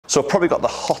So I've probably got the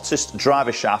hottest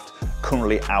driver shaft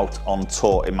currently out on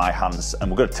tour in my hands, and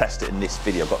we're going to test it in this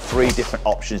video. I've got 3 different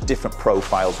options, different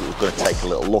profiles that we're going to take a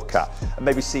little look at, and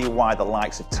maybe see why the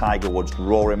likes of Tiger Woods,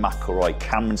 Rory McIlroy,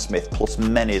 Cameron Smith, plus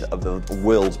many of the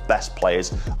world's best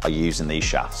players are using these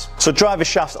shafts. So driver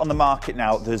shafts on the market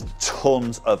now, there's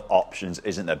tons of options,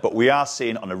 isn't there? But we are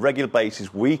seeing on a regular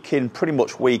basis, week in, pretty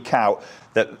much week out,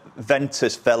 that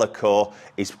Ventus VeloCore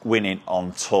is winning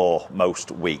on tour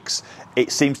most weeks. It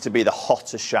seems to be the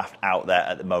hottest shaft out there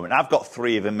at the moment. I've got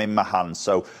 3 of them in my hands.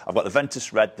 So I've got the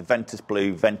Ventus Red, the Ventus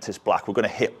Blue, Ventus Black. We're going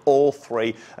to hit all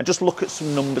 3 and just look at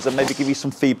some numbers and maybe give you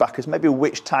some feedback as maybe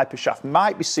which type of shaft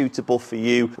might be suitable for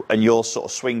you and your sort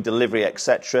of swing delivery,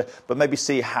 etc. But maybe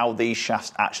see how these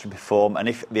shafts actually perform and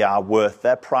if they are worth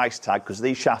their price tag, because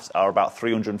these shafts are about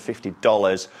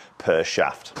 $350 per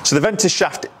shaft. So the Ventus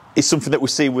shaft is something that we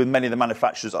see with many of the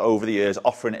manufacturers over the years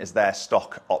offering it as their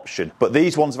stock option. But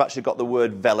these ones have actually got the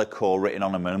word VeloCore written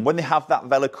on them, and when they have that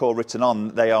VeloCore written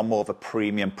on, they are more of a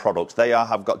premium product. They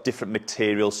have got different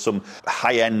materials, some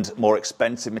high-end, more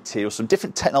expensive materials, some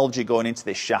different technology going into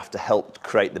this shaft to help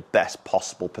create the best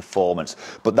possible performance.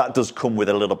 But that does come with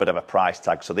a little bit of a price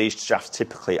tag, so these shafts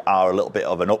typically are a little bit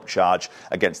of an upcharge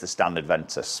against the standard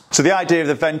Ventus. So the idea of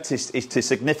the Ventus is to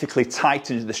significantly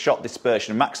tighten the shot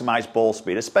dispersion and maximise ball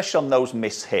speed, especially on those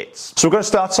miss hits. So we're going to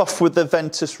start off with the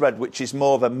Ventus Red, which is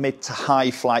more of a mid to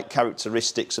high flight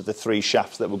characteristics of the 3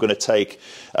 shafts that we're going to take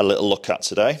a little look at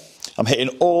today. I'm hitting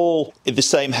all in the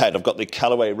same head. I've got the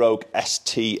Callaway Rogue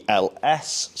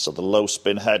STLS, so the low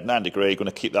spin head, 9 degree. Going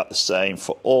to keep that the same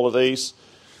for all of these.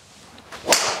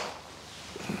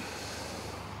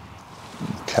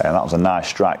 Okay, and that was a nice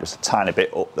strike, just a tiny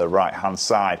bit up the right-hand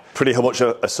side. Pretty much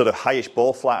a sort of highish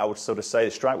ball flight, I would sort of say.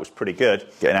 The strike was pretty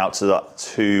good, getting out to that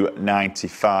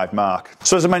 295 mark.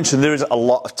 So as I mentioned, there is a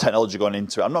lot of technology going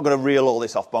into it. I'm not going to reel all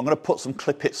this off, but I'm going to put some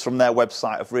clip-its from their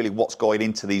website of really what's going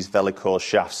into these VeloCore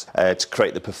shafts to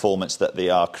create the performance that they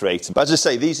are creating. But as I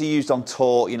say, these are used on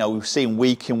tour. You know, we've seen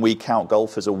week in, week out,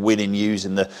 golfers are winning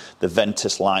using the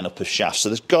Ventus lineup of shafts. So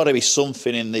there's got to be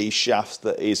something in these shafts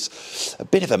that is a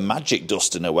bit of a magic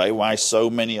dust in a way, why so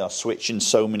many are switching,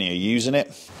 so many are using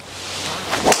it.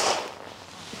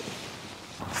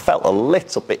 Felt a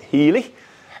little bit heely,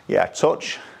 yeah,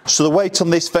 touch. So the weight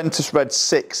on this Ventus Red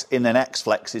 6 in an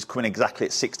X-Flex is coming exactly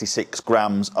at 66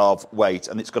 grams of weight,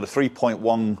 and it's got a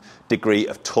 3.1 degree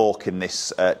of torque in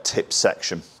this tip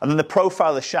section. And then the profile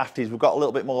of the shaft is we've got a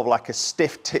little bit more of like a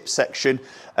stiff tip section,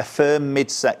 a firm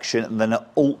mid section, and then an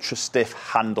ultra stiff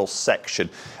handle section.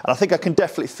 And I think I can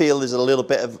definitely feel there's a little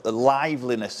bit of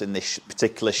liveliness in this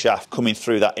particular shaft coming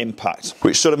through that impact,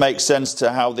 which sort of makes sense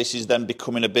to how this is then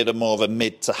becoming a bit of more of a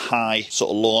mid to high sort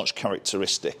of launch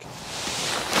characteristic.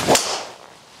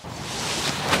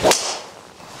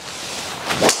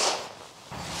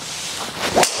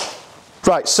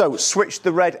 Right, so switch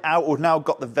the red out. We've now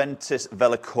got the Ventus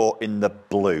VeloCore in the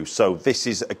blue. So this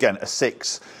is, again, a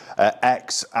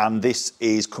 6X, and this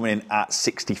is coming in at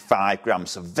 65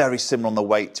 grams. So very similar on the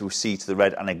weight to we see to the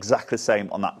red, and exactly the same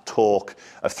on that torque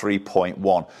of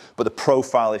 3.1. But the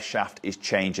profile of this shaft is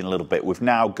changing a little bit. We've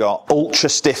now got ultra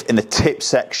stiff in the tip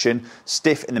section,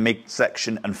 stiff in the mid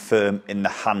section, and firm in the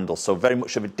handle. So very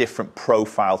much of a different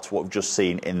profile to what we've just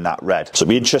seen in that red. So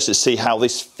it'll be interesting to see how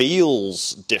this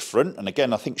feels different. And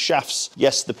again, I think shafts,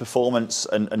 yes, the performance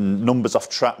and numbers off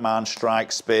TrackMan,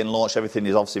 strike, spin, launch, everything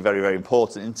is obviously very, very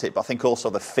important, isn't it? But I think also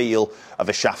the feel of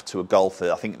a shaft to a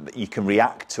golfer. I think that you can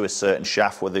react to a certain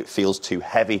shaft, whether it feels too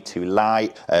heavy, too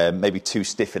light, maybe too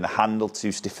stiff in the handle,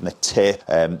 too stiff in the tip.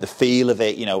 The feel of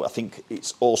it, you know, I think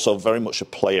it's also very much a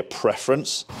player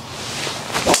preference.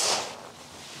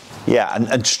 Yeah,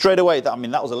 and straight away, I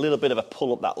mean, that was a little bit of a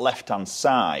pull up that left-hand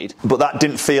side, but that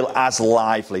didn't feel as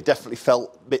lively. Definitely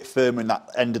felt a bit firmer in that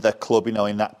end of the club, you know,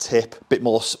 in that tip. A bit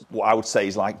more, what I would say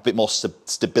is like a bit more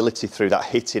stability through that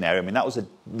hitting area. I mean, that was a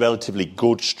relatively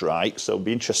good strike, so it'll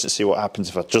be interesting to see what happens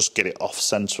if I just get it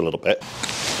off-centre a little bit.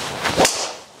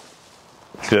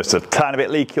 Just a tiny bit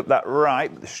leaky up that right,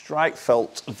 but the strike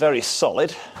felt very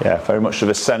solid. Yeah, very much of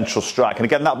a central strike. And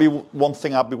again, that'll be one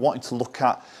thing I'd be wanting to look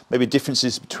at, maybe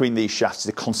differences between these shafts,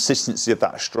 the consistency of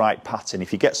that strike pattern.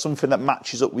 If you get something that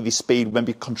matches up with your speed,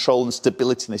 maybe control and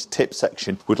stability in this tip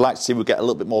section, we'd like to see we get a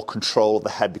little bit more control of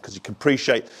the head, because you can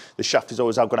appreciate the shaft is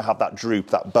always going to have that droop,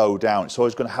 that bow down. It's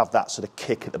always going to have that sort of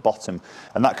kick at the bottom.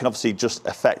 And that can obviously just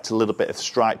affect a little bit of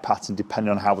strike pattern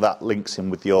depending on how that links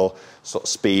in with your sort of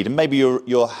speed and maybe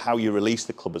your sure how you release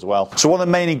the club as well. So one of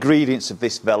the main ingredients of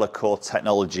this VeloCore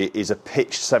technology is a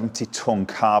pitch 70-ton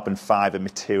carbon fibre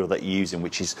material that you're using,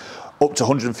 which is up to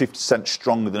 150%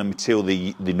 stronger than a material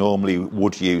they normally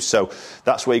would use. So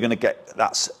that's where you're going to get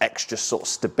that extra sort of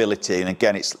stability. And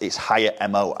again, it's higher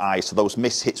MOI. So those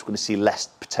miss hits, we're going to see less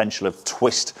potential of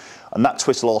twist. And that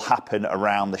twist will all happen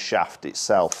around the shaft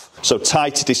itself. So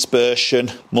tighter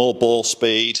dispersion, more ball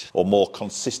speed, or more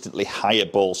consistently higher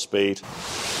ball speed.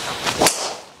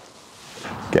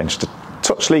 Again, just a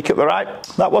touch leak at the right.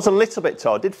 That was a little bit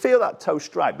toe. I did feel that toe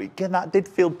strike, but again, that did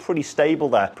feel pretty stable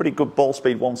there. Pretty good ball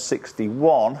speed,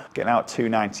 161, getting out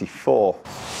 294.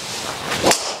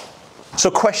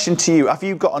 So question to you, have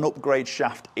you got an upgrade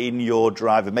shaft in your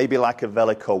driver, maybe like a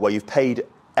VeloCore, where you've paid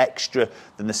extra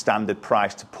than the standard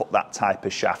price to put that type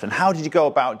of shaft? And how did you go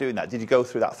about doing that? Did you go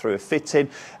through that through a fitting,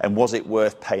 and was it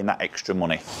worth paying that extra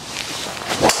money?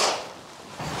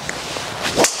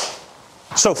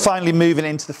 So finally moving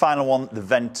into the final one, the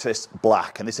Ventus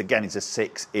Black, and this again is a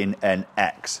 6 in an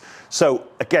X. So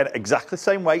again, exactly the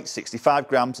same weight, 65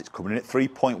 grams, it's coming in at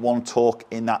 3.1 torque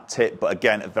in that tip, but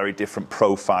again, a very different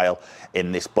profile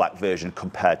in this black version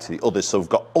compared to the others. So we've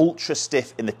got ultra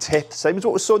stiff in the tip, same as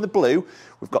what we saw in the blue.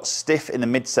 We've got stiff in the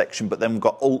midsection, but then we've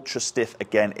got ultra stiff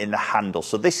again in the handle.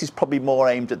 So this is probably more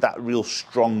aimed at that real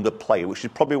stronger player, which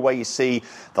is probably where you see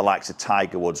the likes of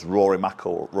Tiger Woods, Rory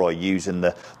McIlroy using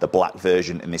the black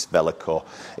version in this VeloCore.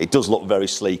 It does look very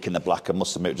sleek in the black, I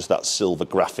must admit, just that silver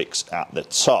graphics at the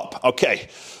top. Okay,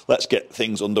 let's get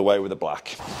things underway with the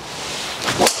black.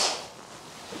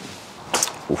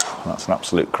 Oof, that's an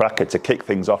absolute cracker to kick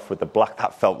things off with the black.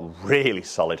 That felt really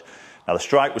solid. Now the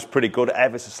strike was pretty good,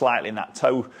 ever so slightly in that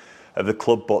toe of the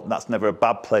club, but that's never a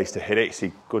bad place to hit it. You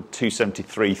see good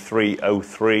 273,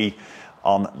 303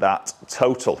 on that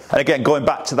total. And again, going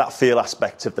back to that feel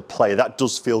aspect of the play, that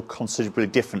does feel considerably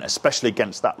different, especially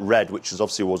against that red, which is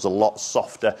obviously was a lot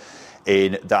softer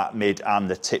in that mid and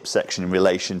the tip section in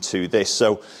relation to this.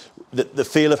 So the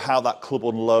feel of how that club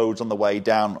unloads on the way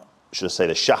down, should I say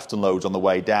the shaft unloads on the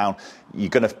way down, you're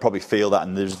going to probably feel that,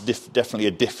 and there's definitely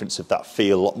a difference of that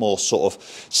feel, a lot more sort of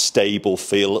stable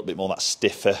feel, a little bit more that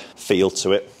stiffer feel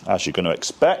to it, as you're going to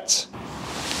expect.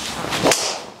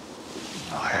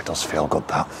 Oh yeah, it does feel good,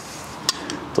 that.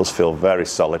 It does feel very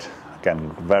solid.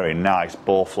 Again, very nice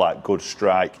ball flight, good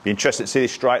strike. Be interested to see the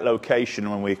strike location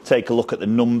when we take a look at the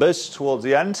numbers towards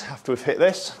the end after we've hit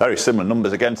this. Very similar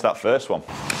numbers again to that first one.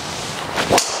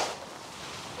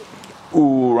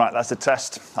 Ooh, right, that's a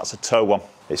test. That's a toe one.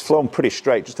 It's flown pretty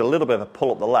straight, just a little bit of a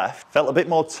pull up the left. Felt a bit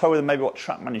more toe than maybe what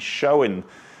TrackMan is showing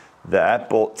there,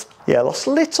 but yeah, lost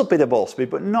a little bit of ball speed,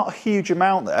 but not a huge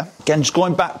amount there. Again, just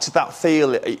going back to that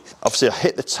feel, obviously I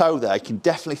hit the toe there, you can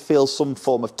definitely feel some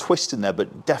form of twist in there,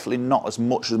 but definitely not as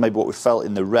much as maybe what we felt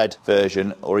in the red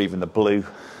version, or even the blue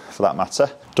for that matter.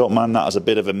 Don't mind that as a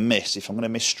bit of a miss. If I'm going to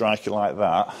miss strike it like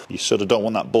that, you sort of don't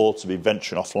want that ball to be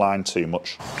venturing offline too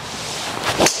much.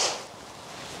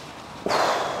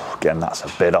 Again, that's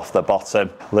a bit off the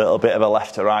bottom. A little bit of a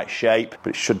left to right shape,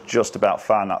 but it should just about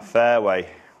find that fairway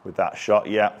with that shot.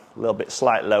 Yeah, a little bit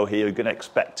slight low here. You're going to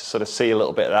expect to sort of see a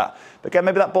little bit of that. But again,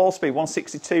 maybe that ball speed,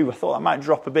 162, I thought that might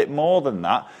drop a bit more than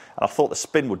that. And I thought the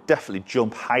spin would definitely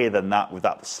jump higher than that with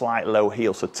that slight low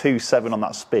heel. So 2.7 on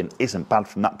that spin isn't bad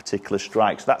from that particular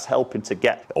strike. So that's helping to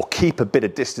get or keep a bit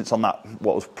of distance on that,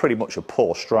 what was pretty much a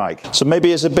poor strike. So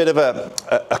maybe it's a bit of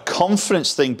a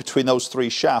confidence thing between those three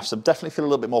shafts. I definitely feel a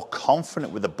little bit more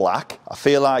confident with the black. I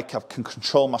feel like I can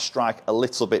control my strike a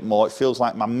little bit more. It feels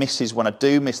like my misses, when I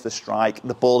do miss the strike,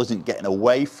 the ball isn't getting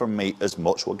away from me as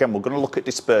much. Well, again, we're going to look at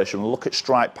dispersion. We'll look at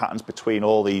strike patterns between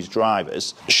all these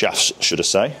drivers. Shafts, should I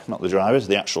say, not the drivers,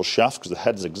 the actual shaft, because the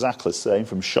head's exactly the same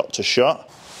from shot to shot.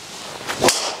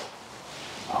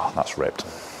 Oh, that's ripped.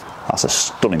 That's a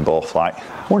stunning ball flight.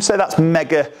 I wouldn't say that's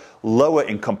mega lower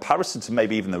in comparison to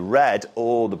maybe even the red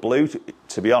or the blue,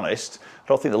 to be honest. I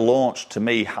don't think the launch to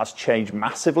me has changed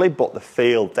massively, but the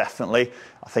feel definitely.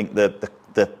 I think the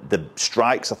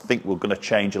strikes, I think, we're going to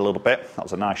change a little bit. That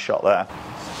was a nice shot there.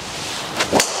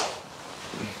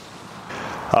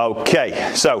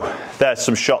 Okay, so there's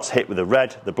some shots hit with the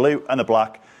red, the blue and the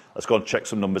black. Let's go and check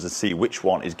some numbers and see which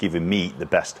one is giving me the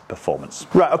best performance.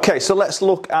 Right, okay, so let's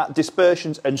look at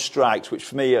dispersions and strikes, which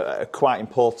for me are quite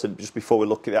important just before we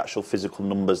look at the actual physical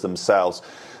numbers themselves.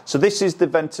 So this is the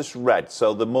Ventus Red,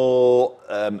 so the more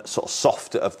sort of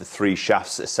softer of the three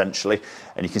shafts essentially,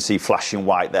 and you can see flashing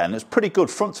white there, and it's pretty good.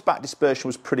 Front to back dispersion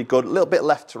was pretty good, a little bit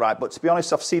left to right, but to be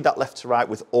honest, I've seen that left to right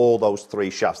with all those three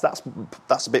shafts.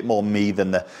 That's a bit more me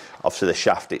than obviously the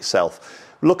shaft itself.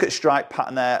 Look at strike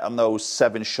pattern there on those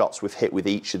 7 shots we've hit with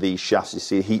each of these shafts. You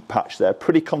see a heat patch there,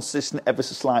 pretty consistent, ever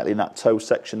so slightly in that toe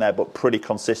section there, but pretty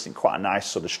consistent, quite a nice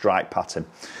sort of strike pattern.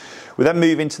 We then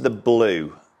move into the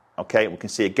blue. Okay, we can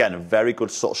see again a very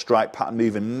good sort of strike pattern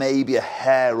moving, maybe a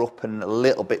hair up and a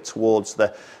little bit towards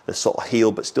the sort of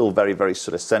heel, but still very, very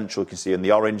sort of central. You can see in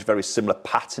the orange, very similar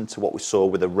pattern to what we saw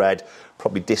with the red,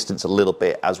 probably distance a little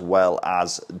bit as well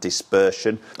as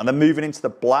dispersion. And then moving into the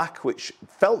black, which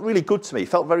felt really good to me,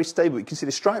 felt very stable. You can see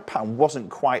the strike pattern wasn't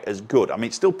quite as good. I mean,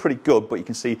 it's still pretty good, but you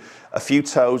can see a few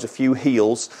toes, a few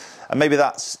heels, and maybe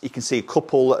that's, you can see a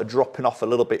couple that are dropping off a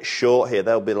little bit short here.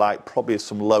 They'll be like probably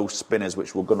some low spinners,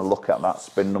 which we're going to look at that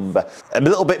spin number. And a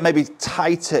little bit maybe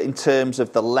tighter in terms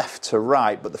of the left to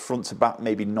right, but the front to back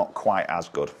maybe not quite as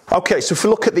good. Okay, so if we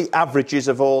look at the averages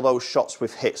of all those shots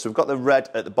we've hit, so we've got the red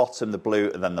at the bottom, the blue,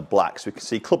 and then the black. So we can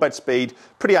see club head speed,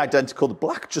 pretty identical. The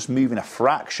black just moving a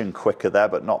fraction quicker there,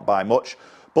 but not by much.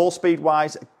 Ball speed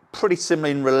wise, pretty similar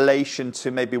in relation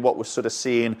to maybe what we're sort of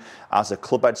seeing as a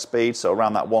club head speed, so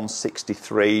around that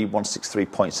 163,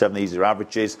 163.7, these are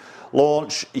averages.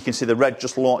 Launch, you can see the red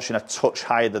just launching a touch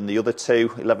higher than the other two,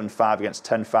 11.5 against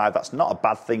 10.5, that's not a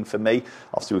bad thing for me.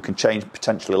 Obviously we can change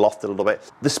potentially loft a little bit.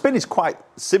 The spin is quite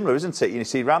similar, isn't it? You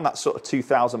see around that sort of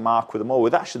 2,000 mark with them all,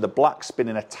 with actually the black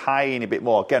spinning a tiny bit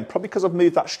more. Again, probably because I've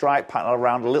moved that strike pattern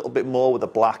around a little bit more with the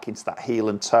black into that heel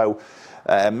and toe.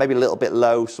 Maybe a little bit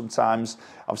low sometimes.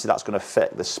 Obviously that's going to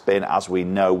affect the spin, as we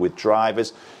know with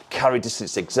drivers. Carry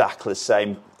distance exactly the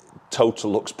same.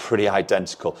 Total looks pretty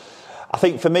identical. I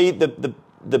think for me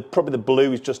probably the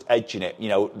blue is just edging it. You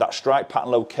know, that strike pattern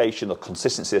location, the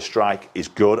consistency of strike is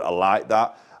good. I like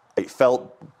that. It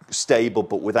felt stable,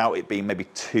 but without it being maybe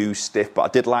too stiff. But I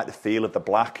did like the feel of the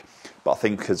black. But I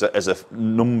think as a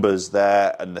numbers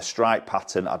there and the strike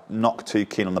pattern, I'm not too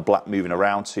keen on the black moving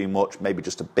around too much. Maybe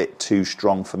just a bit too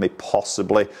strong for me,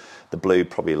 possibly. The blue,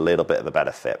 probably a little bit of a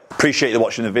better fit. Appreciate you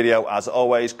watching the video. As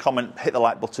always, comment, hit the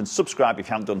like button, subscribe if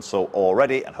you haven't done so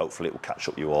already, and hopefully it will catch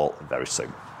up with you all very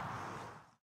soon.